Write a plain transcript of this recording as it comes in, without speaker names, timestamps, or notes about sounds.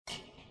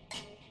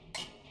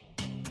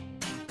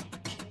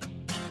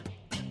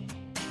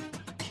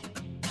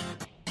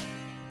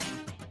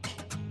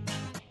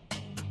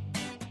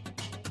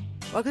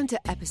Welcome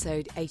to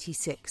episode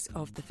 86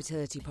 of the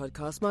Fertility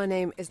Podcast. My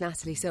name is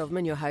Natalie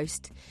Silverman, your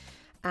host,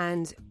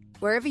 and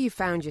wherever you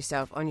found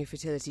yourself on your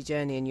fertility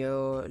journey and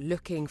you're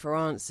looking for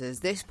answers,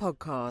 this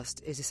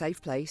podcast is a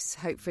safe place,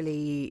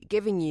 hopefully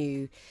giving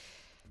you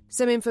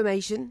some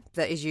information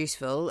that is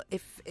useful.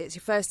 If it's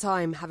your first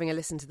time having a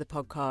listen to the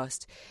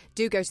podcast,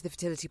 do go to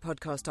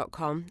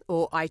thefertilitypodcast.com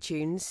or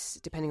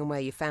iTunes, depending on where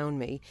you found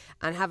me,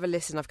 and have a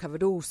listen. I've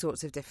covered all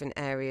sorts of different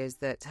areas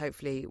that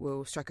hopefully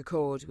will strike a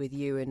chord with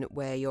you and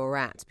where you're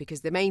at,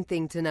 because the main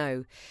thing to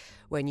know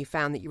when you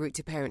found that your route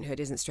to parenthood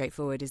isn't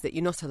straightforward is that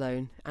you're not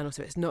alone, and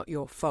also it's not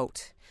your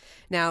fault.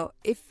 Now,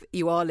 if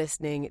you are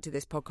listening to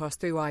this podcast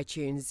through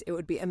iTunes, it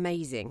would be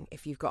amazing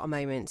if you've got a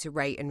moment to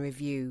rate and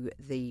review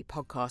the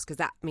podcast, because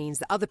that means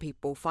that other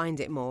people find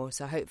it more.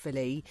 So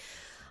hopefully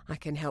I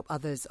can help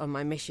others on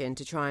my mission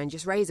to try and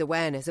just raise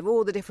awareness of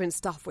all the different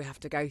stuff we have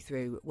to go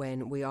through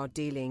when we are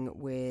dealing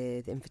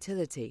with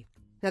infertility.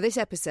 Now, this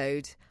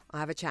episode, I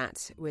have a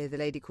chat with a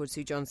lady called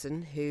Sue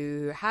Johnston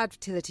who had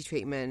fertility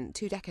treatment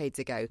 2 decades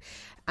ago.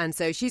 And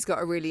so she's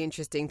got a really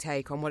interesting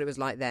take on what it was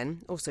like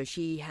then. Also,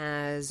 she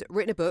has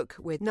written a book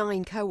with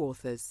 9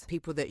 co-authors,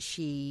 people that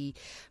she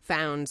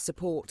found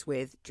support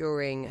with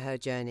during her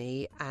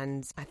journey.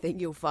 And I think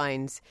you'll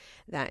find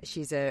that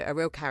she's a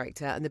real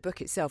character, and the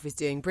book itself is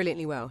doing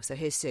brilliantly well. So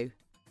here's Sue.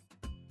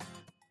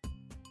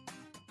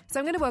 So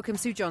I'm going to welcome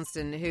Sue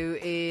Johnston, who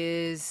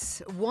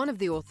is one of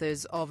the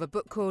authors of a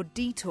book called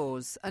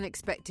Detours,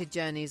 Unexpected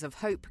Journeys of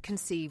Hope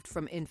Conceived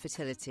from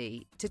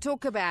Infertility, to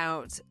talk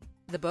about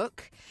the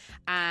book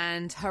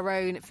and her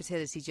own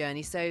fertility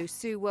journey. So,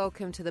 Sue,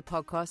 welcome to the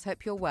podcast.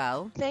 Hope you're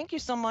well. Thank you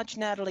so much,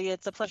 Natalie.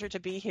 It's a pleasure to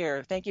be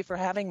here. Thank you for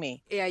having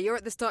me. Yeah, you're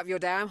at the start of your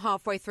day. I'm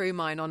halfway through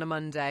mine on a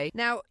Monday.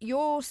 Now,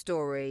 your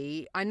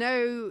story, I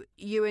know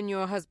you and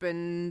your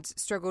husband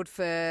struggled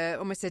for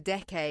almost a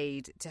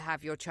decade to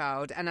have your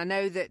child, and I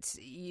know that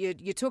you're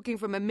talking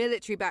from a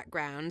military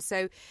background,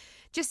 so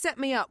just set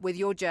me up with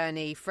your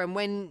journey from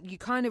when you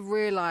kind of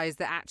realised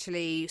that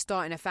actually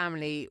starting a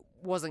family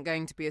wasn't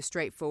going to be as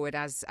straightforward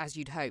as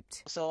you'd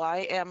hoped. So I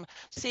am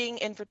seeing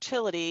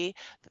infertility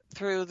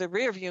through the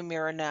rearview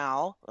mirror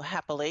now,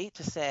 happily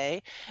to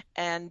say,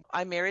 and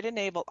I married a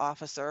naval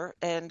officer,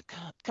 and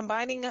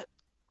combining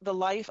the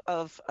life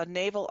of a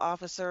naval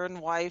officer and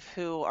wife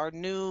who are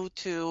new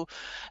to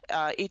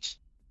each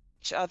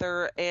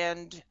other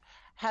and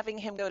having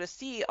him go to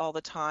sea all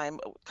the time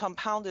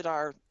compounded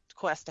our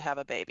quest to have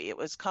a baby. It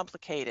was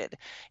complicated.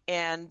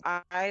 And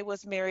I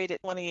was married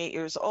at 28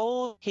 years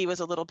old. He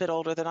was a little bit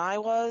older than I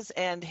was,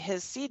 and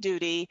his sea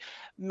duty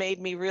made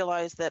me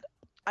realize that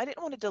I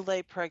didn't want to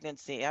delay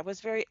pregnancy. I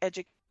was very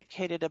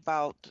educated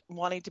about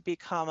wanting to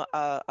become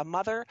a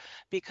mother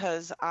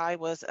because I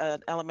was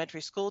an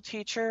elementary school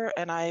teacher,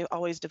 and I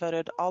always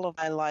devoted all of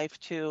my life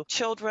to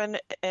children,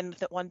 and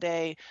that one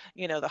day,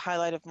 the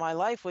highlight of my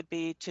life would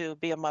be to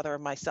be a mother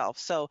myself.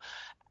 So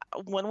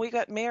when we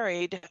got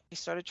married, we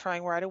started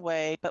trying right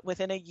away, but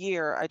within a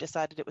year, I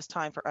decided it was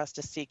time for us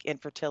to seek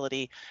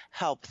infertility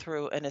help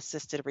through an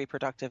assisted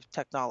reproductive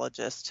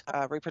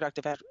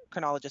reproductive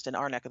endocrinologist in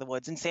our neck of the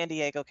woods in San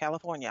Diego,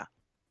 California.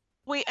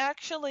 We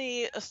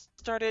actually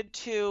started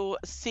to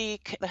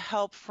seek the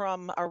help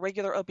from our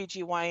regular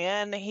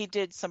OBGYN. He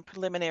did some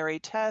preliminary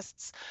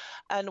tests,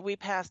 and we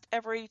passed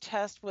every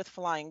test with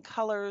flying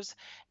colors.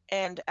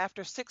 And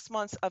after 6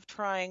 months of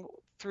trying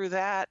through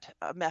that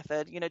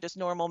method, just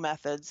normal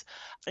methods,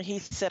 he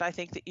said, I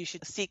think that you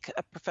should seek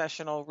a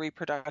professional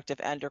reproductive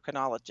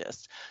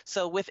endocrinologist.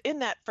 So within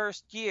that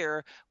first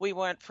year, we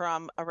went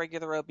from a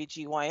regular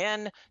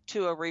OBGYN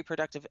to a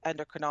reproductive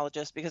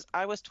endocrinologist because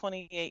I was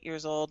 28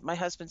 years old. My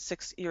husband's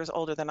 6 years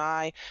older than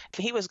I.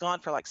 He was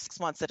gone for like 6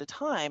 months at a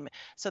time.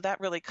 So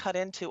that really cut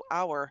into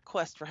our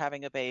quest for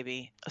having a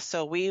baby.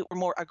 So we were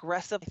more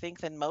aggressive, I think,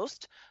 than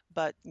most.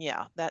 But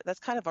yeah,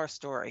 that's kind of our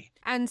story.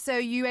 And so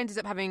you ended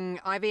up having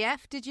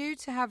IVF, did you,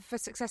 to have a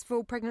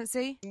successful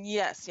pregnancy?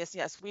 Yes.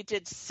 We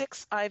did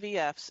 6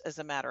 IVFs, as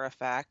a matter of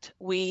fact.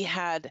 We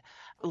had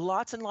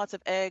lots and lots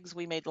of eggs.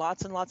 We made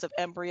lots and lots of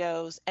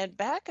embryos. And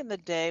back in the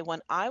day when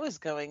I was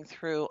going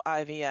through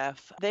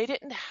IVF, they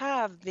didn't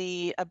have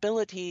the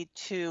ability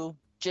to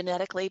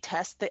genetically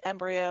test the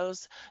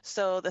embryos.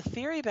 So the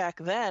theory back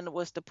then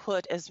was to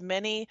put as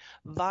many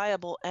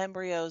viable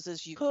embryos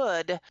as you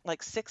could,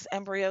 like 6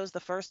 embryos the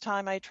first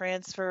time I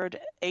transferred,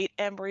 8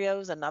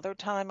 embryos another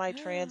time I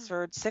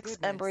transferred, 6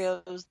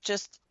 embryos,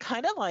 just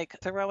kind of like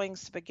throwing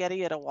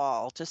spaghetti at a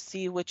wall to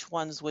see which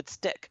ones would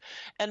stick.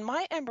 And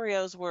my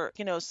embryos were,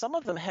 some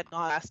of them had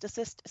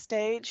blastocyst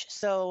stage.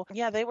 So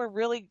yeah, they were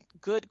really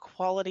good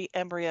quality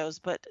embryos,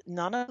 but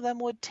none of them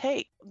would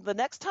take. The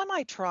next time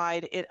I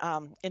tried it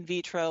in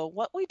vitro,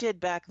 what we did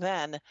back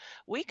then,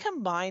 we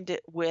combined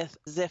it with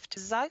ZIFT,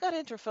 zygote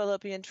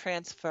interfallopian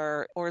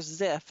transfer, or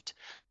ZIFT,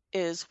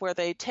 is where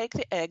they take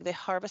the egg, they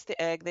harvest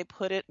the egg, they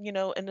put it,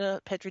 in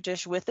a petri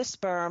dish with the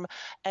sperm,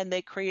 and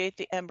they create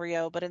the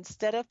embryo. But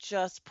instead of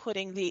just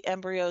putting the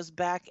embryos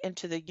back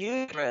into the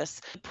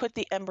uterus, put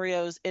the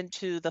embryos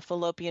into the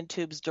fallopian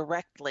tubes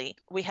directly.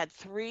 We had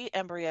 3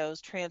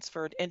 embryos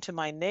transferred into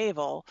my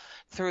navel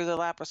through the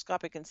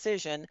laparoscopic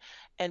incision,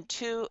 and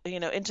 2,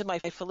 into my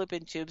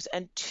fallopian tubes,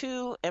 and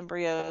 2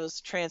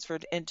 embryos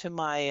transferred into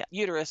my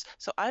uterus.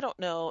 So I don't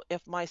know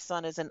if my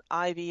son is an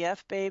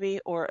IVF baby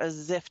or a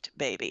ZIFT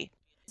baby.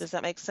 Does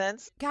that make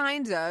sense?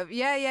 Kind of.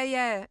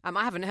 Yeah.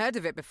 I haven't heard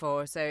of it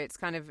before, so it's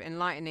kind of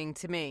enlightening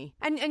to me.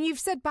 And you've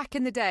said back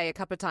in the day a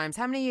couple of times.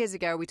 How many years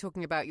ago are we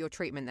talking about your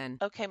treatment then?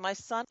 Okay, my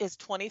son is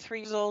 23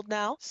 years old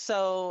now.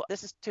 So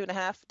this is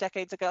 2.5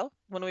 decades ago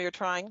when we were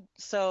trying.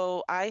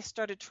 So I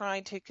started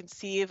trying to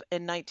conceive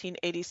in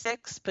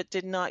 1986, but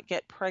did not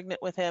get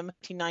pregnant with him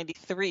in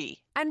 1993.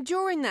 And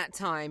during that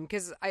time,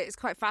 because it's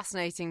quite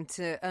fascinating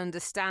to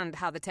understand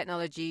how the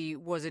technology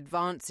was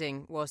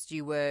advancing whilst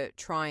you were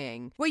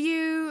trying, were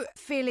you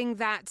feeling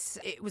that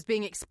it was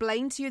being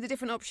explained to you, the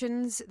different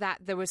options, that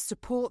there was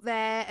support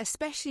there,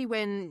 especially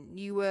when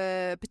you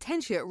were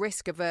potentially at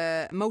risk of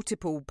a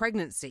multiple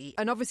pregnancy?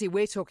 And obviously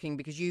we're talking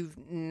because you've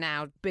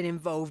now been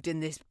involved in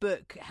this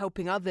book,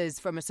 helping others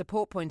from a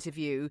support point of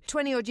view.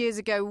 20 odd years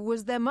ago,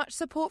 was there much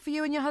support for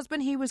you and your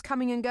husband? He was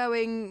coming and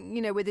going,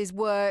 with his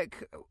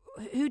work.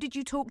 Who did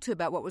you talk to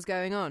about what was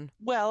going on?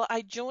 Well,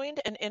 I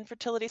joined an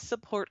infertility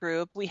support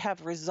group. We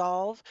have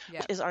Resolve,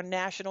 which is our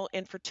National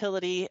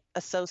Infertility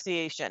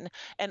Association.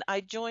 And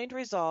I joined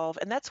Resolve,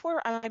 and that's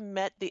where I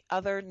met the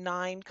other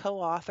 9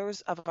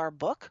 co-authors of our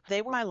book.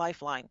 They were my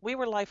lifeline. We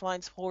were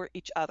lifelines for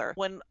each other.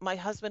 When my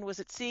husband was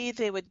at sea,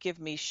 they would give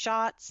me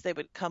shots. They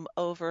would come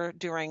over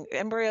during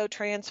embryo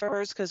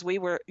transfers because we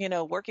were,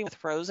 working with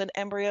frozen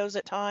embryos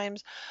at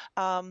times.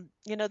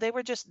 They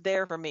were just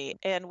there for me.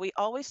 And we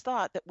always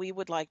thought that we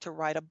would like to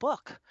write a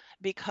book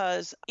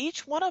because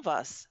each one of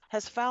us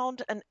has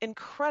found an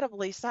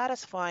incredibly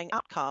satisfying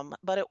outcome,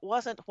 but it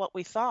wasn't what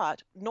we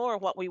thought nor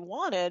what we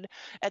wanted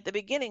at the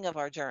beginning of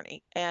our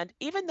journey. And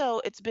even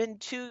though it's been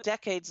 2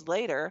 decades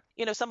later,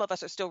 some of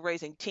us are still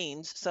raising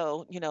teens.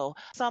 So,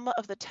 some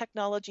of the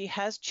technology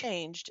has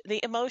changed.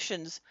 The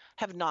emotions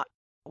have not.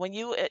 When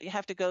you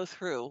have to go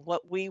through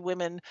what we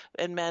women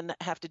and men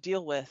have to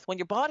deal with, when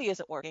your body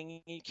isn't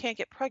working, you can't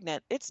get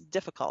pregnant, it's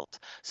difficult.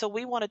 So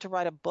we wanted to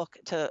write a book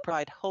to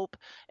provide hope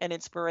and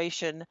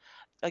inspiration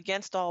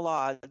against all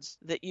odds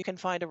that you can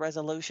find a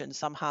resolution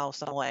somehow,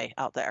 some way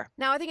out there.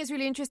 Now, I think it's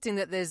really interesting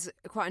that there's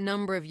quite a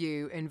number of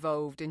you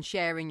involved in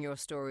sharing your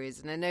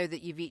stories. And I know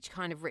that you've each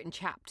kind of written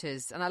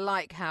chapters. And I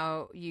like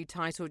how you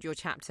titled your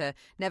chapter,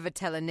 Never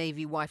Tell a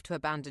Navy Wife to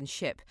Abandon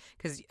Ship.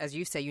 Because as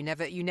you say, you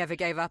never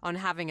gave up on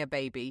having a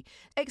baby.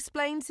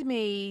 Explain to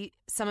me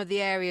some of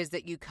the areas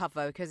that you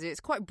cover, because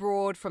it's quite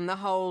broad, from the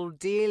whole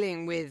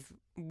dealing with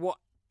what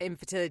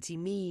infertility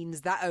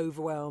means, that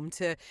overwhelm,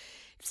 to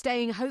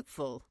staying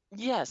hopeful.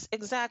 Yes,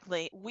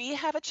 exactly. We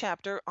have a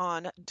chapter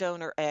on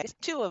donor eggs.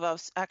 2 of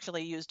us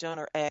actually use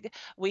donor egg.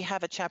 We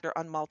have a chapter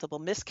on multiple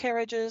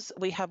miscarriages.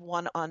 We have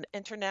one on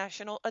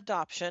international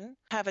adoption.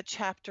 Have a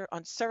chapter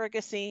on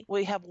surrogacy.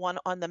 We have one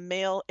on the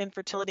male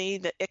infertility,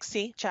 the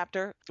ICSI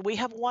chapter. We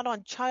have one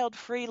on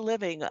child-free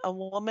living, a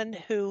woman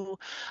who,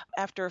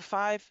 after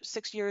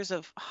 5-6 years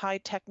of high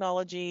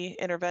technology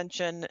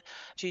intervention,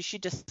 she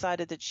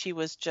decided that she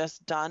was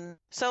just done.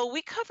 So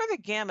we cover the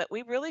gamut.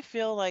 We really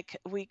feel like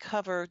we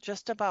cover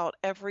just about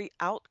every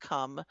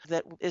outcome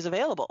that is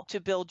available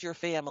to build your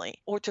family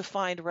or to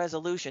find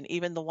resolution,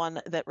 even the one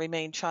that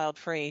remained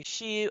child-free.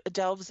 She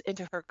delves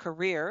into her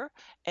career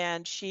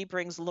and she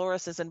brings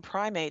lorises and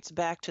primates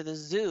back to the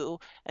zoo,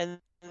 and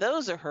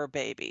those are her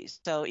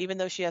babies. So even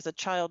though she has a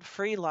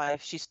child-free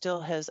life, she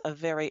still has a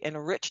very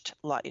enriched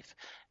life.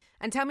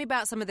 And tell me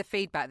about some of the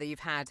feedback that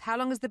you've had. How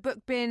long has the book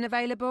been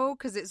available?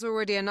 Because it's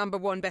already a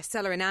 #1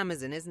 bestseller in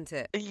Amazon, isn't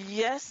it?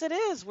 Yes, it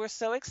is. We're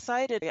so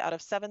excited. Out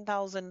of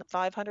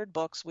 7,500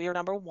 books, we are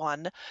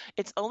 #1.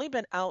 It's only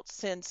been out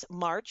since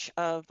March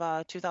of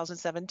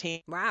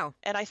 2017. Wow.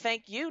 And I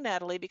thank you,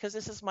 Natalie, because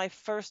this is my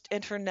first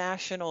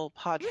international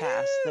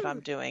podcast that I'm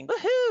doing.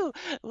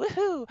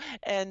 Woohoo!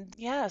 And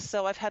yeah,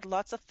 so I've had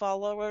lots of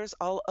followers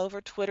all over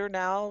Twitter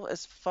now,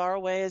 as far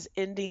away as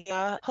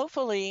India.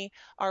 Hopefully,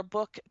 our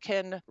book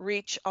can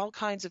reach all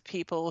kinds of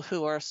people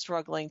who are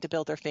struggling to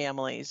build their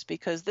families,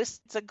 because this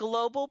is a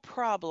global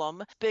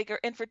problem.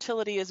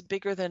 Infertility is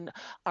bigger than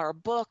our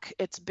book.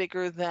 It's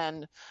bigger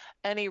than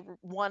any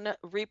one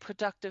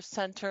reproductive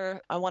center.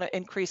 I want to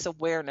increase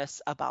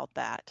awareness about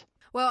that.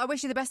 Well, I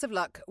wish you the best of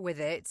luck with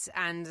it.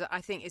 And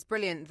I think it's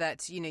brilliant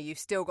that, you've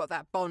still got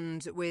that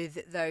bond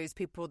with those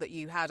people that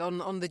you had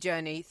on the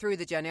journey, through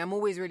the journey. I'm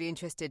always really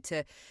interested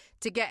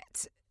to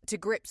get to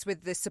grips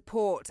with the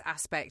support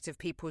aspect of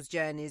people's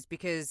journeys,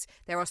 because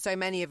there are so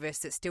many of us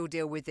that still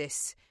deal with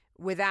this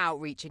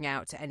without reaching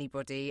out to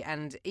anybody.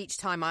 And each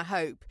time I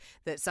hope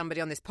that somebody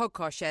on this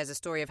podcast shares a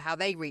story of how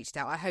they reached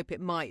out, I hope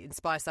it might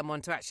inspire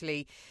someone to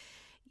actually,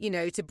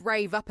 to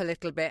brave up a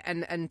little bit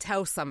and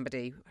tell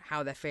somebody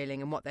how they're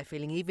feeling and what they're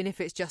feeling, even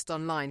if it's just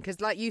online.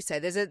 Because like you say,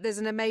 there's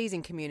an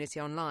amazing community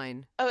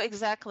online. Oh,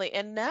 exactly.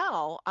 And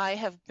now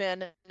I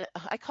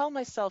call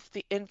myself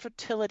the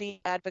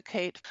infertility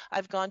advocate.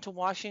 I've gone to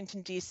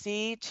Washington,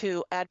 D.C.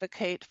 to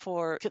advocate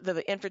for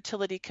the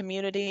infertility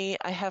community.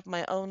 I have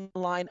my own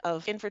line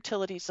of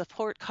infertility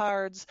support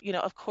cards,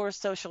 of course,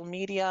 social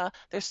media.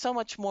 There's so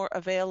much more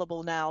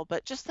available now,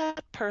 but just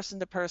that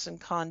person-to-person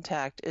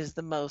contact is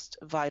the most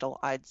vital,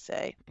 I'd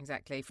say.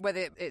 Exactly.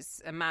 Whether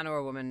it's a man or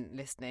a woman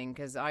listening,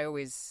 because I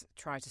always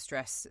try to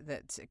stress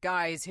that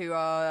guys who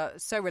are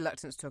so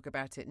reluctant to talk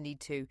about it need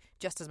to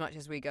just as much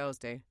as we girls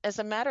do. As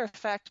a matter of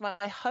fact, my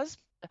husband,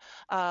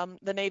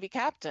 the Navy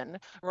captain,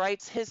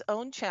 writes his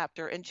own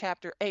chapter in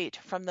Chapter 8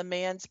 from the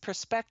man's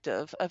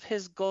perspective of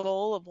his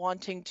goal of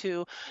wanting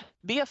to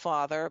be a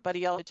father, but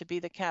he also to be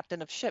the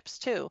captain of ships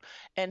too,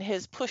 and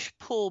his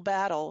push-pull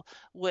battle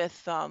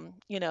with,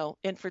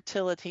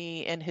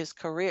 infertility in his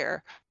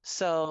career.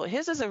 So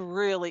his is a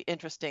really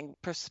interesting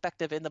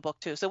perspective in the book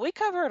too. So we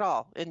cover it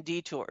all in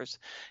Detours.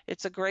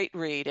 It's a great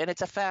read, and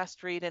it's a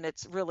fast read, and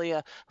it's really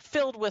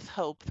filled with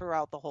hope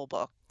throughout the whole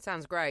book.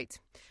 Sounds great.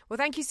 Well,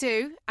 thank you,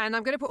 Sue. And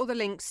I'm going to put all the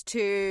links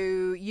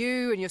to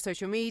you and your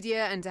social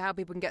media and to how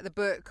people can get the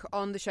book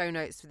on the show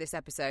notes for this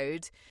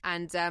episode.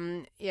 And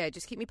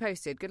just keep me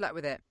posted. Good luck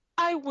with it.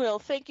 I will.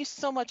 Thank you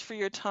so much for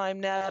your time,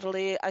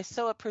 Natalie. I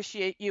so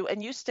appreciate you.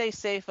 And you stay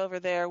safe over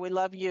there. We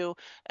love you.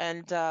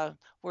 And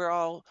we're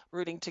all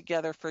rooting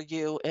together for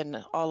you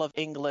in all of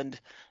England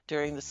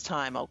during this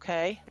time,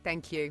 okay?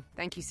 Thank you.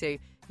 Thank you, Sue.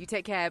 You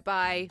take care.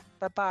 Bye.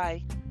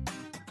 Bye-bye.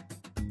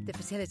 The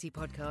Fertility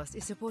Podcast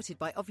is supported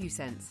by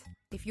OvuSense.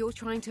 If you're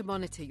trying to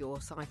monitor your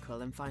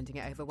cycle and finding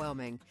it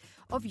overwhelming,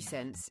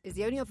 OvuSense is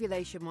the only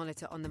ovulation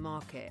monitor on the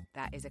market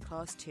that is a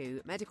Class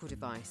 2 medical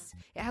device.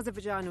 It has a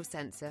vaginal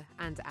sensor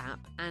and app,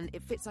 and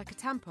it fits like a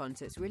tampon,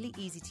 so it's really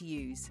easy to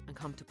use and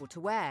comfortable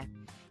to wear.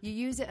 You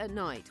use it at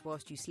night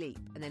whilst you sleep,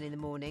 and then in the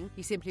morning,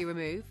 you simply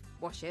remove,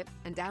 wash it,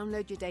 and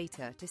download your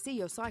data to see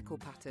your cycle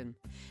pattern.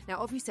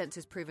 Now, OvuSense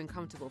has proven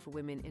comfortable for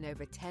women in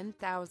over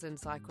 10,000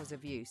 cycles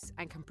of use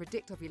and can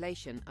predict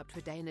ovulation up to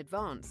a day in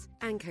advance,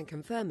 and can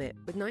confirm it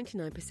with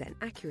 99%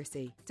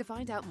 accuracy. To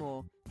find out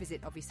more,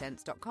 visit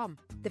ovusense.com.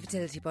 The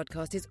Fertility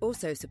Podcast is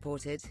also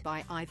supported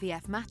by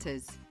IVF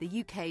Matters,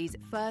 the UK's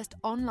first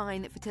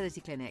online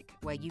fertility clinic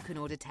where you can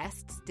order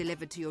tests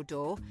delivered to your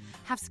door,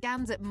 have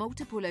scans at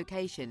multiple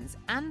locations,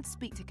 and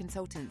speak to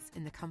consultants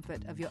in the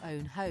comfort of your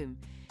own home.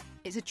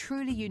 It's a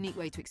truly unique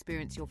way to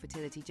experience your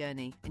fertility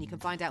journey, and you can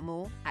find out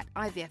more at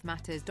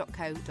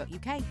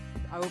ivfmatters.co.uk.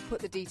 I will put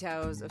the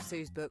details of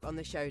Sue's book on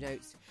the show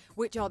notes,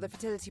 which are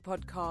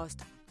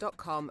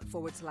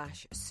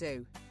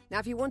thefertilitypodcast.com/Sue. Now,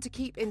 if you want to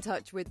keep in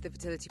touch with the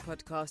Fertility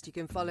Podcast, you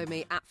can follow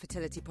me at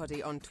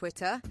FertilityPoddy on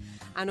Twitter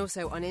and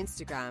also on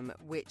Instagram,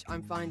 which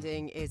I'm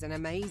finding is an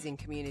amazing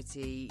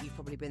community. You've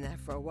probably been there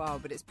for a while,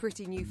 but it's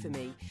pretty new for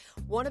me.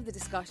 One of the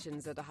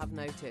discussions that I have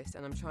noticed,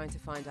 and I'm trying to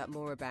find out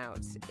more about,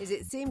 is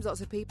it seems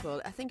lots of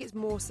people, I think it's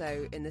more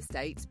so in the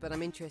States, but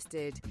I'm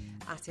interested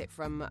at it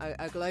from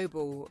a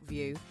global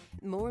view,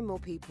 more and more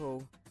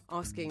people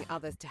asking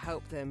others to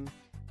help them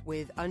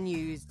with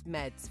unused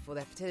meds for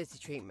their fertility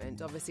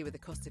treatment, obviously with the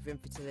cost of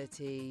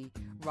infertility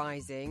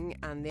rising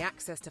and the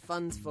access to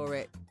funds for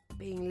it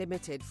being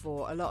limited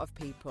for a lot of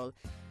people.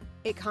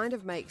 It kind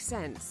of makes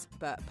sense,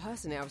 but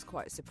personally I was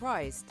quite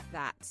surprised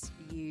that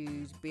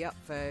you'd be up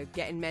for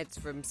getting meds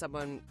from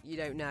someone you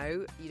don't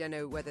know. You don't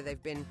know whether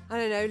they've been,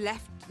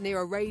 left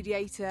near a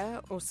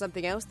radiator or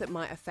something else that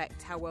might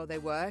affect how well they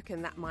work,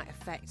 and that might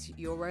affect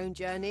your own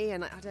journey.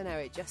 And I don't know,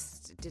 it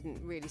just didn't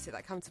really sit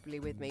that comfortably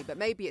with me, but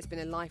maybe it's been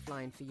a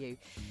lifeline for you.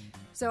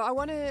 So I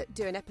want to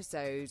do an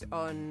episode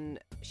on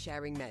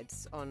sharing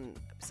meds, on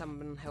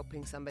someone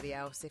helping somebody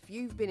else. If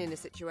you've been in a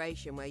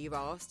situation where you've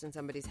asked and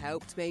somebody's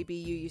helped, maybe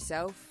you yourself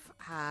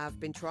have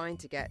been trying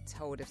to get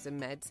hold of some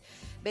meds,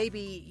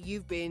 maybe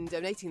you've been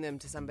donating them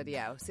to somebody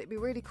else, it'd be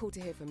really cool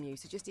to hear from you.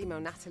 So just email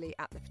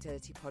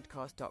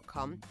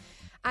natalie@thefertilitypodcast.com.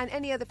 And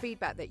any other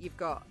feedback that you've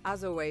got,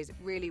 as always,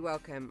 really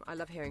welcome. I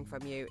love hearing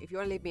from you. If you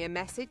want to leave me a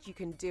message, you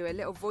can do a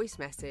little voice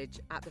message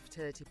at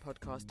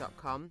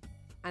thefertilitypodcast.com.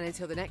 And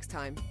until the next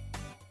time,